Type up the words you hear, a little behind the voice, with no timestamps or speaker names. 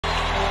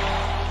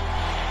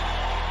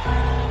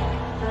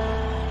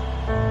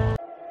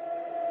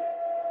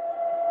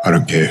I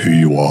don't care who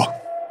you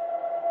are.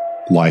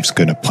 Life's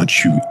going to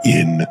punch you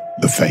in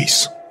the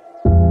face.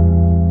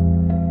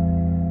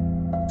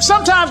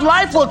 Sometimes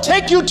life will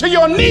take you to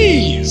your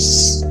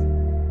knees.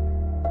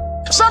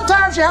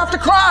 Sometimes you have to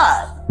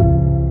cry.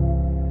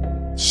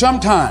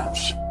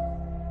 Sometimes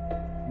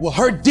will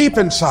hurt deep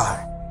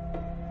inside.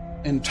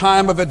 In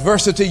time of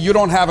adversity, you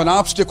don't have an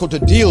obstacle to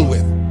deal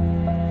with.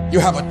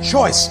 You have a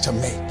choice to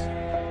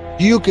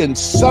make. You can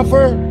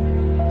suffer,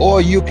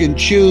 or you can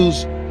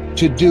choose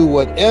to do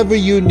whatever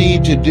you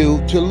need to do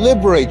to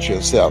liberate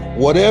yourself,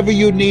 whatever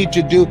you need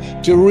to do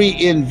to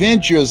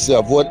reinvent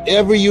yourself,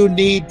 whatever you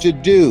need to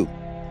do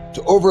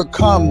to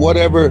overcome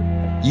whatever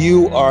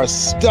you are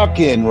stuck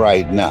in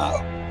right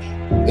now.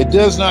 It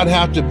does not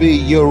have to be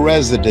your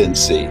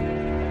residency.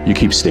 You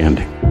keep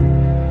standing.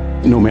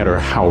 No matter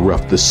how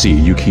rough the sea,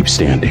 you keep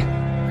standing.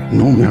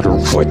 No matter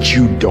what,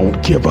 you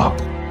don't give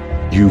up.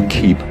 You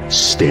keep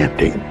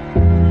standing.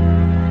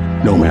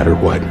 No matter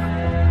what.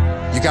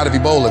 You got to be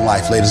bold in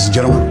life, ladies and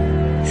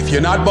gentlemen. If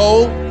you're not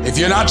bold, if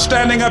you're not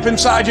standing up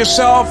inside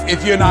yourself,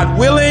 if you're not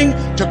willing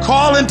to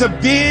call into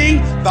being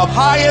the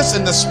highest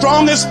and the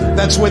strongest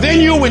that's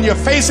within you when you're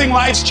facing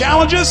life's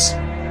challenges,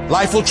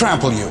 life will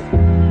trample you.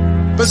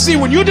 But see,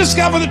 when you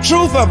discover the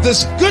truth of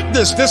this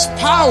goodness, this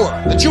power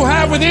that you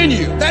have within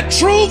you, that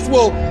truth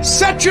will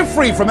set you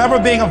free from ever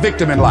being a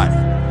victim in life.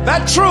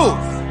 That truth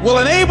will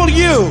enable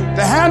you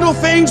to handle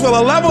things with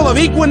a level of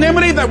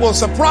equanimity that will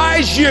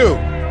surprise you.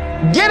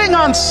 Getting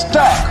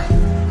unstuck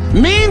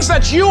means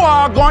that you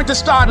are going to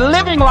start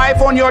living life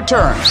on your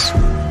terms,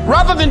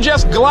 rather than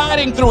just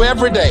gliding through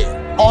every day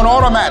on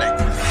automatic.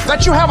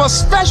 That you have a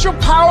special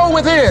power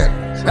within,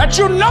 that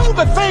you know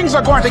that things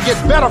are going to get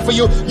better for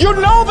you. You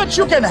know that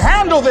you can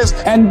handle this.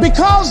 And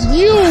because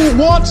you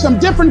want some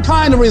different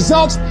kind of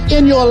results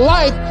in your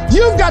life,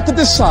 you've got to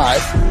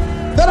decide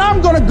that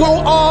I'm going to go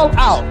all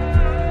out.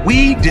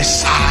 We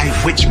decide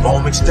which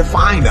moments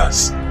define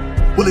us.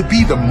 Will it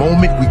be the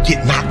moment we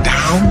get knocked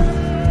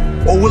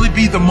down? Or will it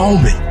be the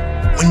moment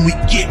when we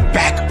get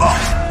back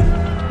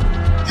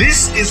up?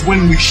 This is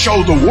when we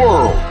show the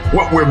world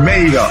what we're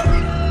made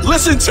of.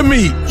 Listen to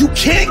me, you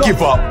can't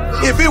give up.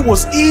 If it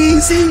was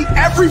easy,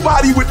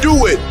 everybody would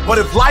do it. But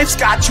if life's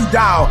got you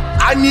down,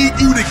 I need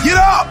you to get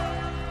up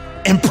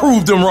and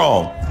prove them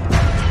wrong.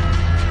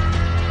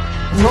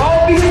 We're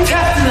all being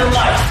tested in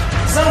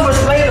life. Some of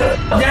us later,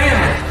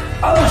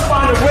 damn. Others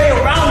find a way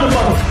around the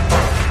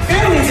motherfucker.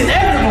 Family's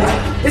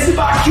inevitable. It's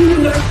about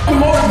keeping the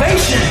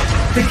motivation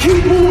to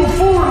keep moving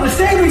forward on the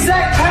same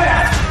exact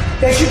path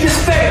that you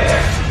just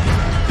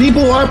failed.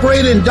 People who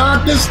operate in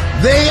darkness,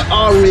 they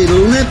are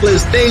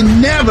relentless. They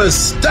never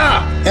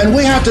stop. And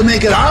we have to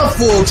make it our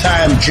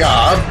full-time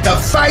job to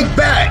fight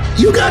back.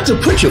 You got to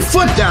put your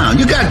foot down.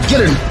 You got to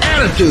get an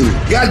attitude.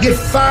 You got to get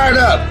fired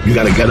up. You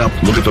got to get up,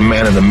 look at the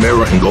man in the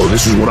mirror and go,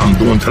 this is what I'm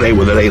doing today,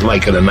 whether they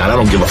like it or not. I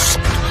don't give a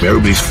fuck.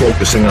 Everybody's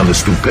focusing on the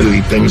stupidity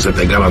things that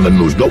they got on the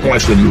news. Don't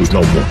watch the news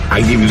no more.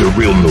 I give you the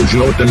real news. You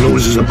know what the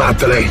news is about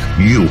today?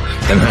 You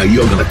and how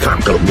you're going to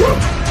conquer the world.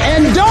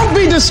 And don't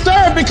be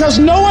disturbed because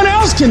no one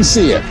else can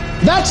see it.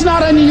 That's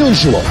not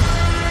unusual.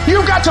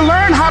 You've got to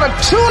learn how to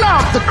tune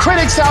out the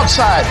critics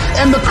outside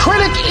and the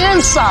critic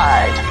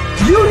inside.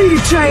 You need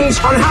to change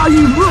on how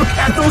you look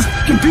at those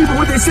people,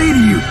 what they say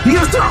to you.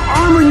 You gotta start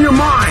armoring your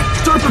mind.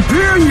 Start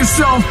preparing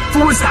yourself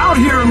for what's out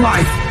here in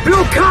life.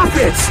 Build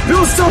confidence.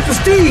 Build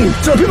self-esteem.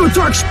 So people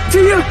talk to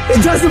you,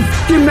 it doesn't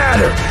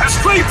matter. That's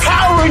great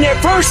power in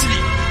adversity.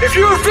 If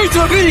you're a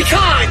victim of any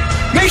kind,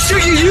 make sure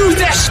you use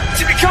that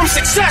to become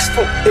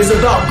successful. It's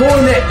about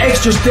going that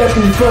extra step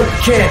when you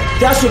can.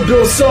 That's what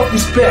builds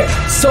self-respect,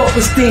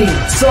 self-esteem,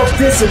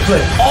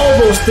 self-discipline, all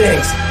those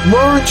things.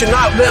 Learn to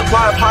not let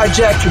life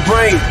hijack your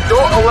brain.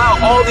 Don't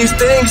allow all these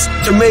things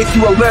to make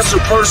you a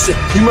lesser person.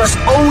 You must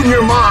own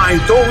your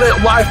mind. Don't let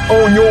life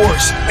own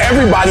yours.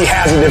 Everybody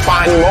has a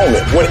defining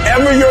moment.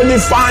 Whatever your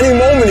defining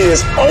moment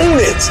is,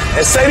 own it.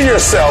 And say to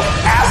yourself,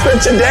 after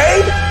today,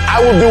 I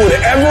will do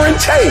whatever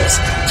it takes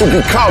to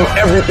become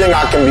everything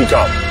I can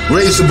become.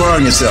 Raise the bar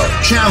on yourself.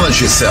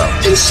 Challenge yourself.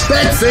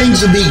 Expect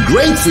things to be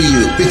great for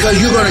you because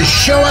you're going to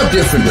show up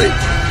differently.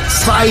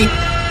 Fight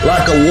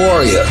like a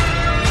warrior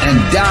and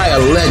die a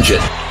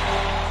legend.